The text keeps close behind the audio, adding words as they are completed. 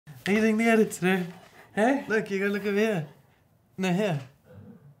What do you think the edit today? Hey, look, you gotta look over here. No, here.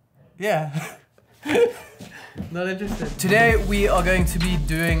 Yeah. Not interested. Today we are going to be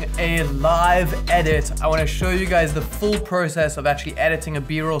doing a live edit. I want to show you guys the full process of actually editing a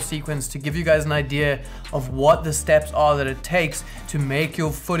B-roll sequence to give you guys an idea of what the steps are that it takes to make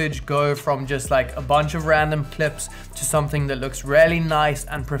your footage go from just like a bunch of random clips to something that looks really nice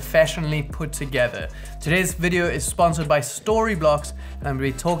and professionally put together. Today's video is sponsored by Storyblocks, and I'm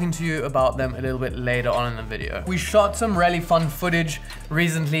going to be talking to you about them a little bit later on in the video. We shot some really fun footage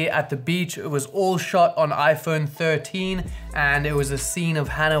recently at the beach. It was all shot on iPhone 13, and it was a scene of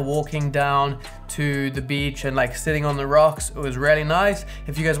Hannah walking down to the beach and like sitting on the rocks. It was really nice.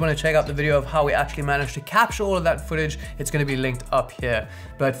 If you guys want to check out the video of how we actually managed to capture all of that footage, it's going to be linked up here.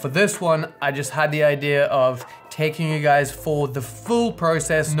 But for this one, I just had the idea of taking you guys for the full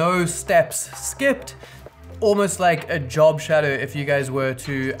process, no steps skipped. Almost like a job shadow if you guys were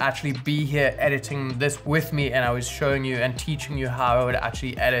to actually be here editing this with me and I was showing you and teaching you how I would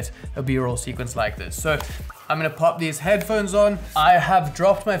actually edit a B-roll sequence like this. So I'm gonna pop these headphones on. I have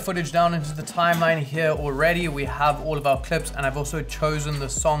dropped my footage down into the timeline here already. We have all of our clips, and I've also chosen the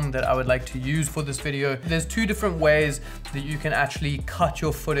song that I would like to use for this video. There's two different ways that you can actually cut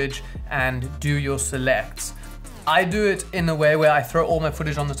your footage and do your selects. I do it in the way where I throw all my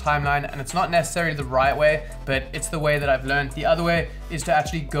footage on the timeline, and it's not necessarily the right way, but it's the way that I've learned. The other way is to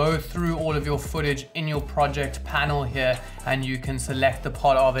actually go through all of your footage in your project panel here, and you can select the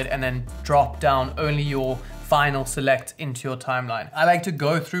part of it and then drop down only your final select into your timeline. I like to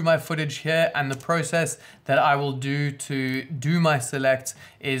go through my footage here, and the process that I will do to do my selects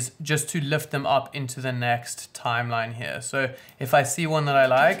is just to lift them up into the next timeline here. So if I see one that I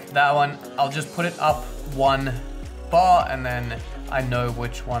like, that one, I'll just put it up one bar, and then I know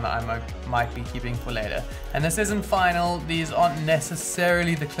which one I might be keeping for later. And this isn't final. These aren't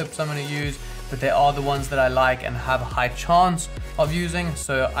necessarily the clips I'm gonna use, but they are the ones that I like and have a high chance of using.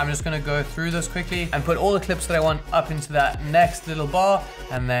 So I'm just gonna go through this quickly and put all the clips that I want up into that next little bar,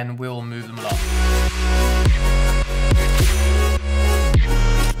 and then we'll move them along.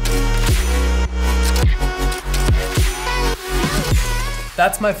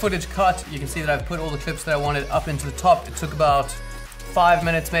 That's my footage cut. You can see that I've put all the clips that I wanted up into the top. It took about 5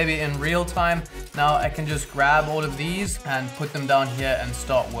 minutes maybe in real time. Now I can just grab all of these and put them down here and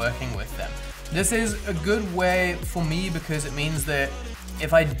start working with them. This is a good way for me because it means that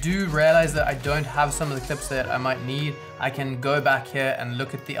if I do realize that I don't have some of the clips that I might need, I can go back here and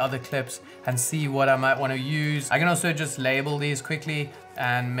look at the other clips and see what I might want to use. I can also just label these quickly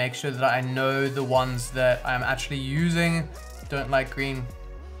and make sure that I know the ones that I'm actually using. Don't like green.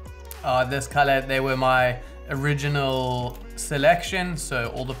 This color, they were my original selection,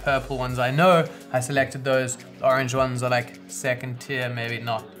 so all the purple ones I know, I selected those. The orange ones are like second tier, maybe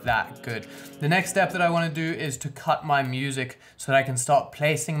not that good. The next step that I want to do is to cut my music so that I can start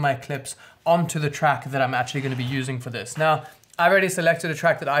placing my clips onto the track that I'm actually going to be using for this. Now, I already selected a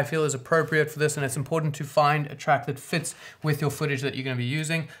track that I feel is appropriate for this, and it's important to find a track that fits with your footage that you're going to be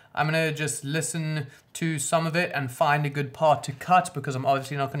using. I'm going to just listen to some of it and find a good part to cut, because I'm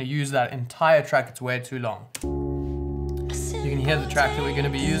obviously not going to use that entire track. It's way too long. You can hear the track that we're going to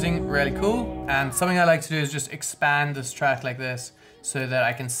be using, really cool. And something I like to do is just expand this track like this so that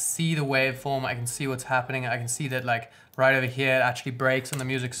I can see the waveform, I can see what's happening, I can see that like right over here it actually breaks and the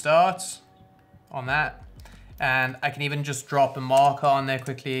music starts on that. And I can even just drop a marker on there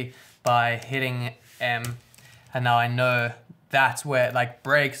quickly by hitting M. And now I know that's where it like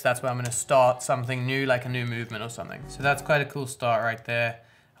breaks, that's where I'm gonna start something new, like a new movement or something. So that's quite a cool start right there.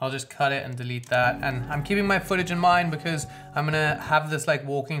 I'll just cut it and delete that. And I'm keeping my footage in mind because I'm gonna have this like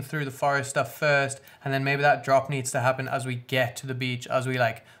walking through the forest stuff first, and then maybe that drop needs to happen as we get to the beach, as we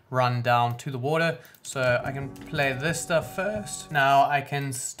like run down to the water. So I can play this stuff first. Now I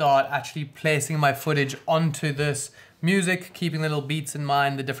can start actually placing my footage onto this music, keeping the little beats in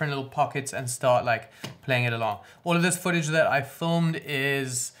mind, the different little pockets, and start like playing it along. All of this footage that I filmed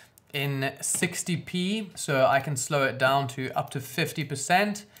is in 60p, so I can slow it down to up to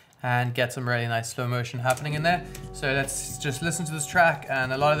 50% and get some really nice slow motion happening in there. So let's just listen to this track,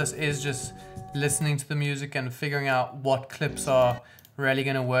 and a lot of this is just listening to the music and figuring out what clips are really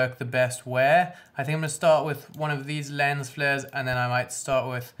gonna work the best where. I think I'm gonna start with one of these lens flares, and then I might start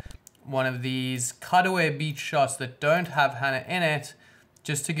with one of these cutaway beach shots that don't have Hannah in it,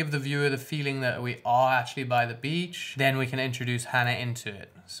 just to give the viewer the feeling that we are actually by the beach. Then we can introduce Hannah into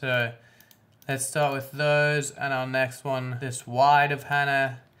it. So let's start with those, and our next one, this wide of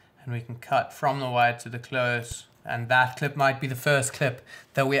Hannah, and we can cut from the wide to the close. And that clip might be the first clip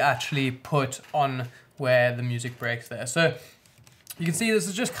that we actually put on where the music breaks there. So You can see this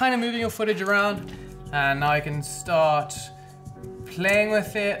is just kind of moving your footage around, and now I can start playing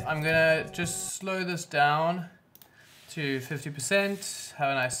with it. I'm gonna just slow this down to 50%, have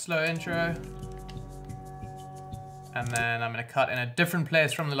a nice slow intro. And then I'm gonna cut in a different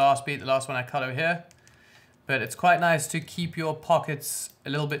place from the last beat, the last one I cut over here. But it's quite nice to keep your pockets a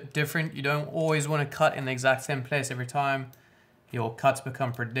little bit different. You don't always wanna cut in the exact same place every time. Your cuts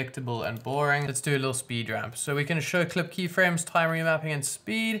become predictable and boring. Let's do a little speed ramp. So we can show clip keyframes, time remapping, and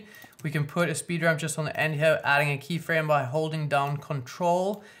speed. We can put a speed ramp just on the end here, adding a keyframe by holding down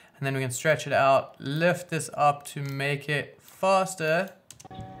Control, and then we can stretch it out, lift this up to make it faster.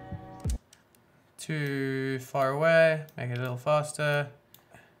 Too far away, make it a little faster.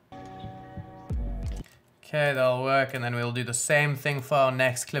 Okay, that'll work, and then we'll do the same thing for our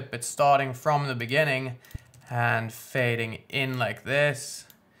next clip, but starting from the beginning and fading in like this.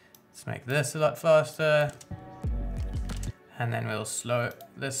 Let's make this a lot faster. And then we'll slow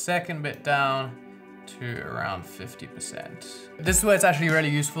the second bit down to around 50%. This is where it's actually really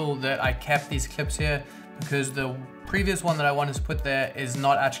useful that I kept these clips here, because the previous one that I wanted to put there is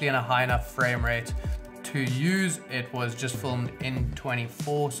not actually in a high enough frame rate to use. It was just filmed in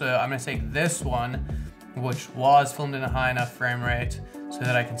 24. So I'm gonna take this one, which was filmed in a high enough frame rate, so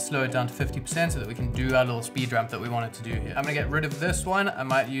that I can slow it down to 50% so that we can do our little speed ramp that we wanted to do here. I'm gonna get rid of this one. I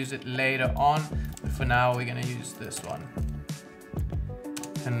might use it later on, but for now we're gonna use this one.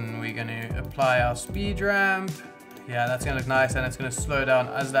 And we're gonna apply our speed ramp. Yeah, that's gonna look nice, and it's gonna slow down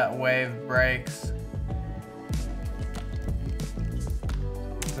as that wave breaks.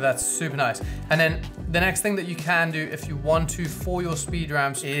 So that's super nice. And then the next thing that you can do if you want to for your speed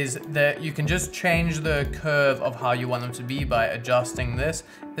ramps is that you can just change the curve of how you want them to be by adjusting this.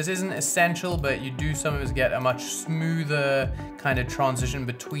 This isn't essential, but you do sometimes get a much smoother kind of transition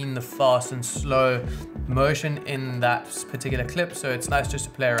between the fast and slow motion in that particular clip. So it's nice just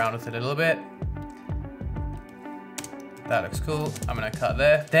to play around with it a little bit. That looks cool. I'm gonna cut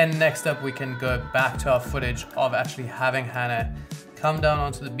there. Then next up, we can go back to our footage of actually having Hannah come down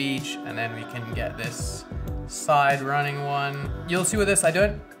onto the beach, and then we can get this side running one. You'll see with this, I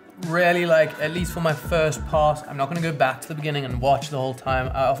don't really like, at least for my first pass, I'm not gonna go back to the beginning and watch the whole time.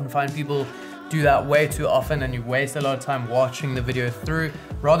 I often find people do that way too often and you waste a lot of time watching the video through.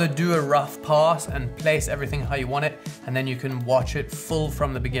 Rather do a rough pass and place everything how you want it, and then you can watch it full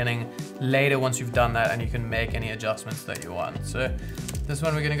from the beginning later once you've done that, and you can make any adjustments that you want. So this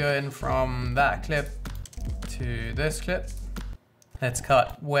one, we're gonna go in from that clip to this clip. Let's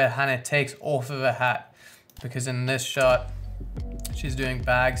cut where Hannah takes off of her hat, because in this shot, she's doing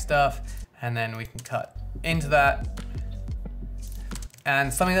bag stuff, and then we can cut into that.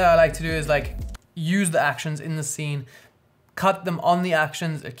 And something that I like to do is like use the actions in the scene, cut them on the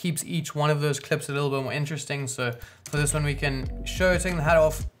actions. It keeps each one of those clips a little bit more interesting. So for this one, we can show her taking the hat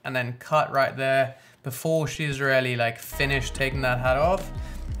off and then cut right there before she's really like finished taking that hat off.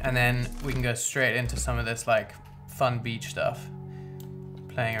 And then we can go straight into some of this like fun beach stuff,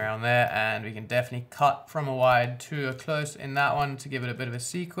 playing around there. And we can definitely cut from a wide to a close in that one to give it a bit of a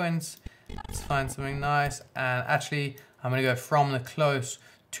sequence. Let's find something nice. And actually, I'm gonna go from the close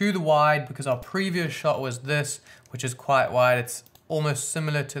to the wide, because our previous shot was this, which is quite wide. It's almost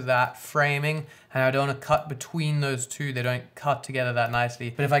similar to that framing, and I don't wanna cut between those two. They don't cut together that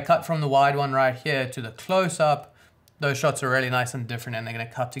nicely. But if I cut from the wide one right here to the close up, those shots are really nice and different, and they're gonna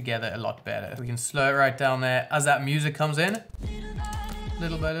cut together a lot better. We can slow it right down there. As that music comes in,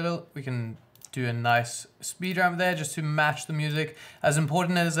 little by little, we can do a nice speed ramp there just to match the music. As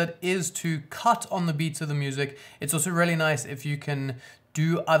important as it is to cut on the beats of the music, it's also really nice if you can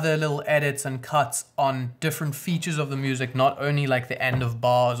do other little edits and cuts on different features of the music, not only like the end of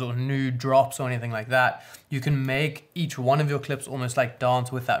bars or new drops or anything like that. You can make each one of your clips almost like dance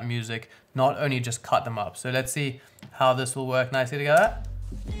with that music, not only just cut them up. So let's see how this will work nicely together.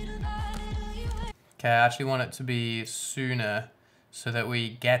 Okay, I actually want it to be sooner, so that we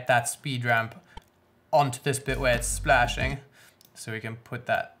get that speed ramp onto this bit where it's splashing. So we can put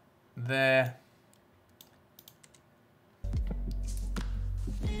that there.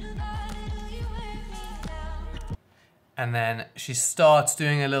 And then she starts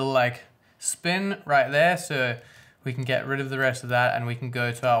doing a little like spin right there. So we can get rid of the rest of that, and we can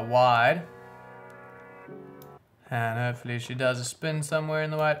go to our wide. And hopefully she does a spin somewhere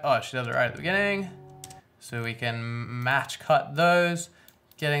in the wide. Oh, she does it right at the beginning. So we can match cut those,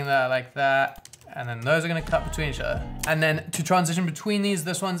 getting that like that. And then those are gonna cut between each other. And then to transition between these,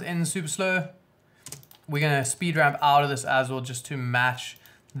 this one's in super slow. We're gonna speed ramp out of this as well, just to match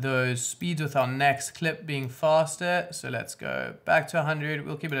those speeds with our next clip being faster. So let's go back to 100.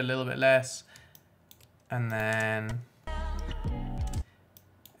 We'll keep it a little bit less. And then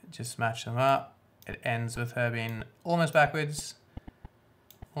Just match them up. It ends with her being almost backwards.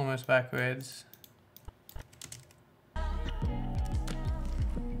 Almost backwards.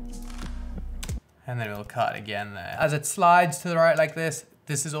 And then we'll cut again there. As it slides to the right like this,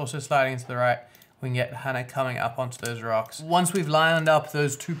 this is also sliding to the right. We can get Hannah coming up onto those rocks. Once we've lined up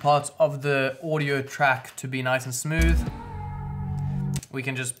those two parts of the audio track to be nice and smooth, we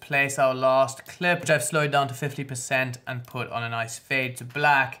can just place our last clip, which I've slowed down to 50% and put on a nice fade to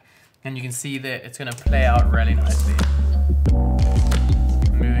black. And you can see that it's gonna play out really nicely.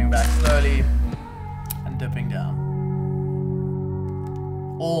 Moving back slowly and dipping down.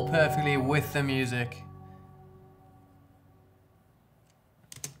 All perfectly with the music.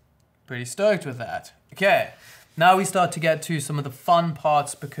 Pretty stoked with that. Okay, now we start to get to some of the fun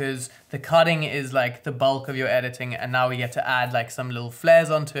parts because the cutting is like the bulk of your editing, and now we get to add like some little flares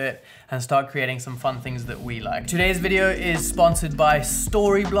onto it and start creating some fun things that we like. Today's video is sponsored by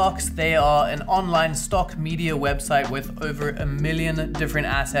Storyblocks. They are an online stock media website with over 1 million different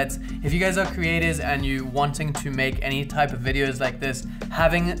assets. If you guys are creators and you wanting to make any type of videos like this,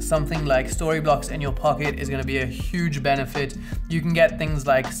 having something like Storyblocks in your pocket is gonna be a huge benefit. You can get things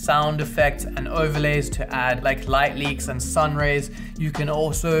like sound effects and overlays to add like light leaks and sun rays. You can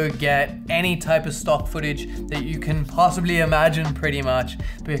also get any type of stock footage that you can possibly imagine pretty much,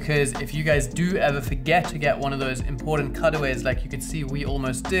 because if you guys do ever forget to get one of those important cutaways like you could see we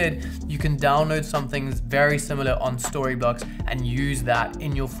almost did, you can download something very similar on Storyblocks and use that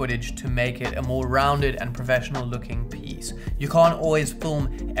in your footage to make it a more rounded and professional looking piece. You can't always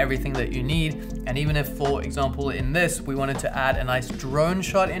film everything that you need, and even if, for example, in this we wanted to add a nice drone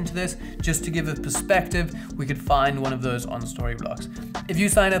shot into this just to give a perspective, we could find one of those on Storyblocks. If you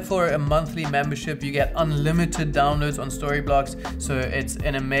sign up for a monthly membership, you get unlimited downloads on Storyblocks, so it's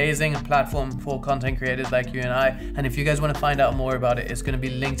an amazing platform for content creators like you and I. And if you guys want to find out more about it, it's going to be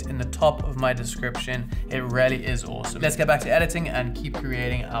linked in the top of my description. It really is awesome. Let's get back to editing and keep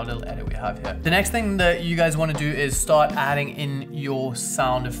creating our little edit we have here. The next thing that you guys want to do is start adding in your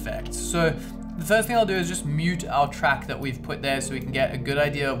sound effects. So the first thing I'll do is just mute our track that we've put there so we can get a good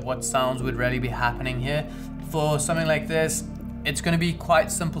idea of what sounds would really be happening here. For something like this, it's going to be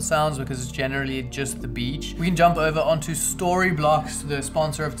quite simple sounds because it's generally just the beach. We can jump over onto Storyblocks, the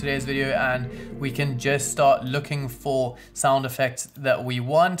sponsor of today's video, and we can just start looking for sound effects that we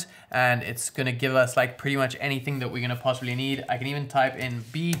want, and it's going to give us like pretty much anything that we're going to possibly need. I can even type in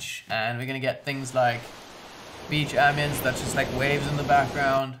beach and we're going to get things like beach ambience, that's just like waves in the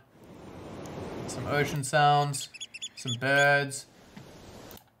background, some ocean sounds, some birds,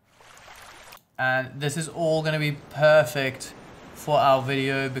 and this is all going to be perfect for our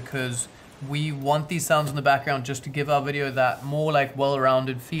video because we want these sounds in the background just to give our video that more like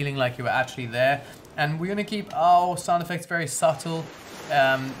well-rounded feeling, like you were actually there. And we're gonna keep our sound effects very subtle.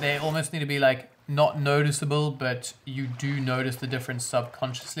 They almost need to be like not noticeable, but you do notice the difference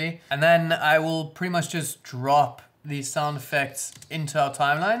subconsciously. And then I will pretty much just drop these sound effects into our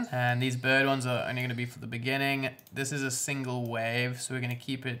timeline, and these bird ones are only gonna be for the beginning. This is a single wave, so we're gonna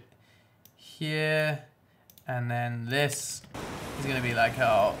keep it here, and then this is going to be like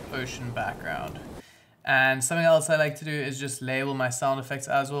our ocean background. And something else I like to do is just label my sound effects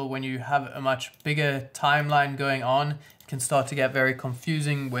as well. When you have a much bigger timeline going on, it can start to get very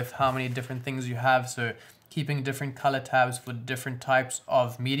confusing with how many different things you have. So keeping different color tabs for different types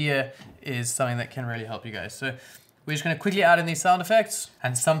of media is something that can really help you guys. So we're just going to quickly add in these sound effects.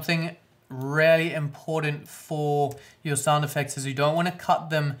 And something really important for your sound effects is you don't want to cut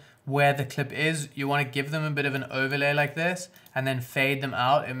them where the clip is. You want to give them a bit of an overlay like this and then fade them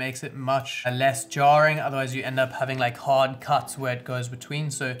out. It makes it much less jarring, otherwise you end up having like hard cuts where it goes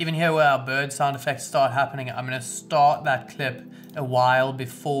between. So even here where our bird sound effects start happening, I'm going to start that clip a while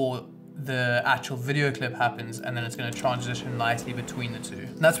before the actual video clip happens, and then it's going to transition nicely between the two.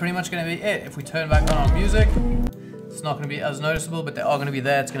 And that's pretty much going to be it. If we turn back on our music, it's not going to be as noticeable, but they are going to be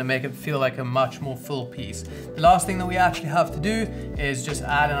there. It's going to make it feel like a much more full piece. The last thing that we actually have to do is just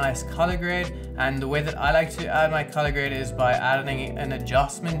add a nice color grade. And the way that I like to add my color grade is by adding an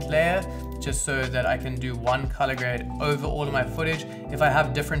adjustment layer, just so that I can do one color grade over all of my footage. If I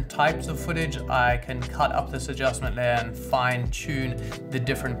have different types of footage, I can cut up this adjustment layer and fine tune the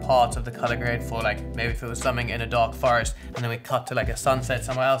different parts of the color grade for, like, maybe if it was something in a dark forest and then we cut to like a sunset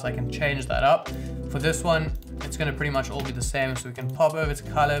somewhere else, I can change that up. For this one, it's going to pretty much all be the same, so we can pop over to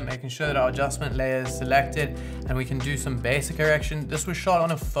color, making sure that our adjustment layer is selected, and we can do some basic correction. This was shot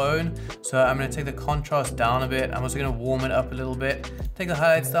on a phone, so I'm going to take the contrast down a bit. I'm also going to warm it up a little bit, take the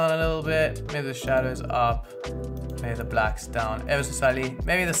highlights down a little bit, maybe the shadows up, maybe the blacks down ever so slightly,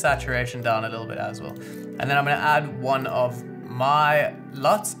 maybe the saturation down a little bit as well. And then I'm going to add one of my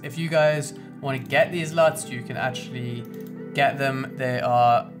LUTs. If you guys want to get these LUTs, you can actually get them. They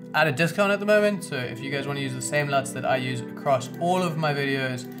are at a discount at the moment, so if you guys want to use the same LUTs that I use across all of my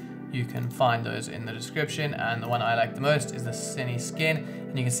videos, you can find those in the description. And the one I like the most is the Cine Skin,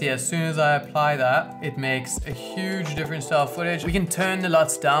 and you can see as soon as I apply that, it makes a huge difference to our footage. We can turn the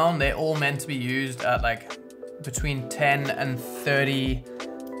LUTs down. They're all meant to be used at like between 10 and 30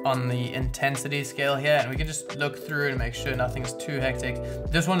 on the intensity scale here, and we can just look through and make sure nothing's too hectic.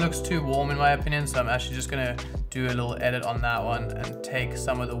 This one looks too warm in my opinion, so I'm actually just gonna do a little edit on that one and take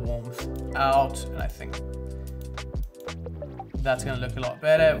some of the warmth out, and I think that's gonna look a lot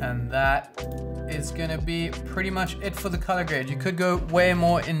better. And that is gonna be pretty much it for the color grade. You could go way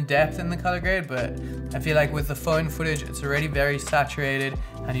more in depth in the color grade, but I feel like with the phone footage, it's already very saturated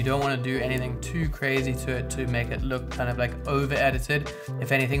and you don't want to do anything too crazy to it to make it look kind of like over edited.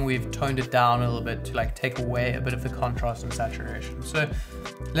 If anything, we've toned it down a little bit to like take away a bit of the contrast and saturation. So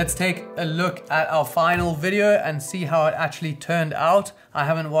let's take a look at our final video and see how it actually turned out. I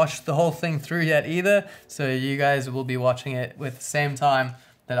haven't watched the whole thing through yet either, so you guys will be watching it with the same time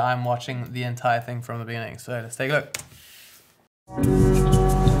that I'm watching the entire thing from the beginning. So let's take a look.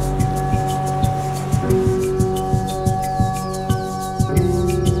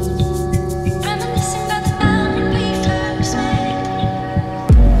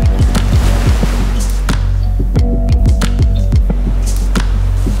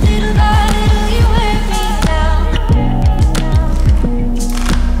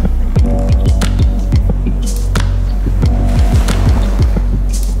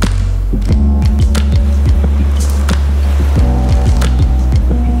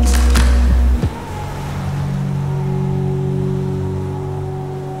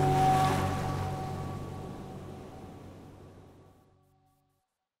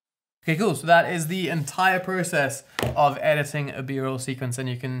 Okay, cool. So that is the entire process of editing a B-roll sequence, and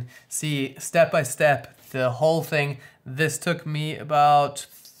you can see step by step the whole thing. This took me about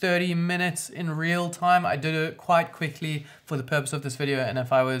 30 minutes in real time. I did it quite quickly for the purpose of this video, and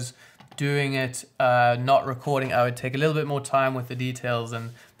if I was doing it not recording, I would take a little bit more time with the details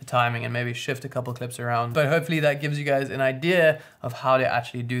and the timing and maybe shift a couple clips around. But hopefully that gives you guys an idea of how to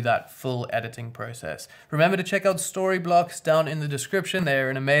actually do that full editing process. Remember to check out Storyblocks down in the description. They're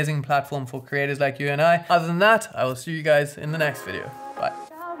an amazing platform for creators like you and I. Other than that, I will see you guys in the next video. Bye.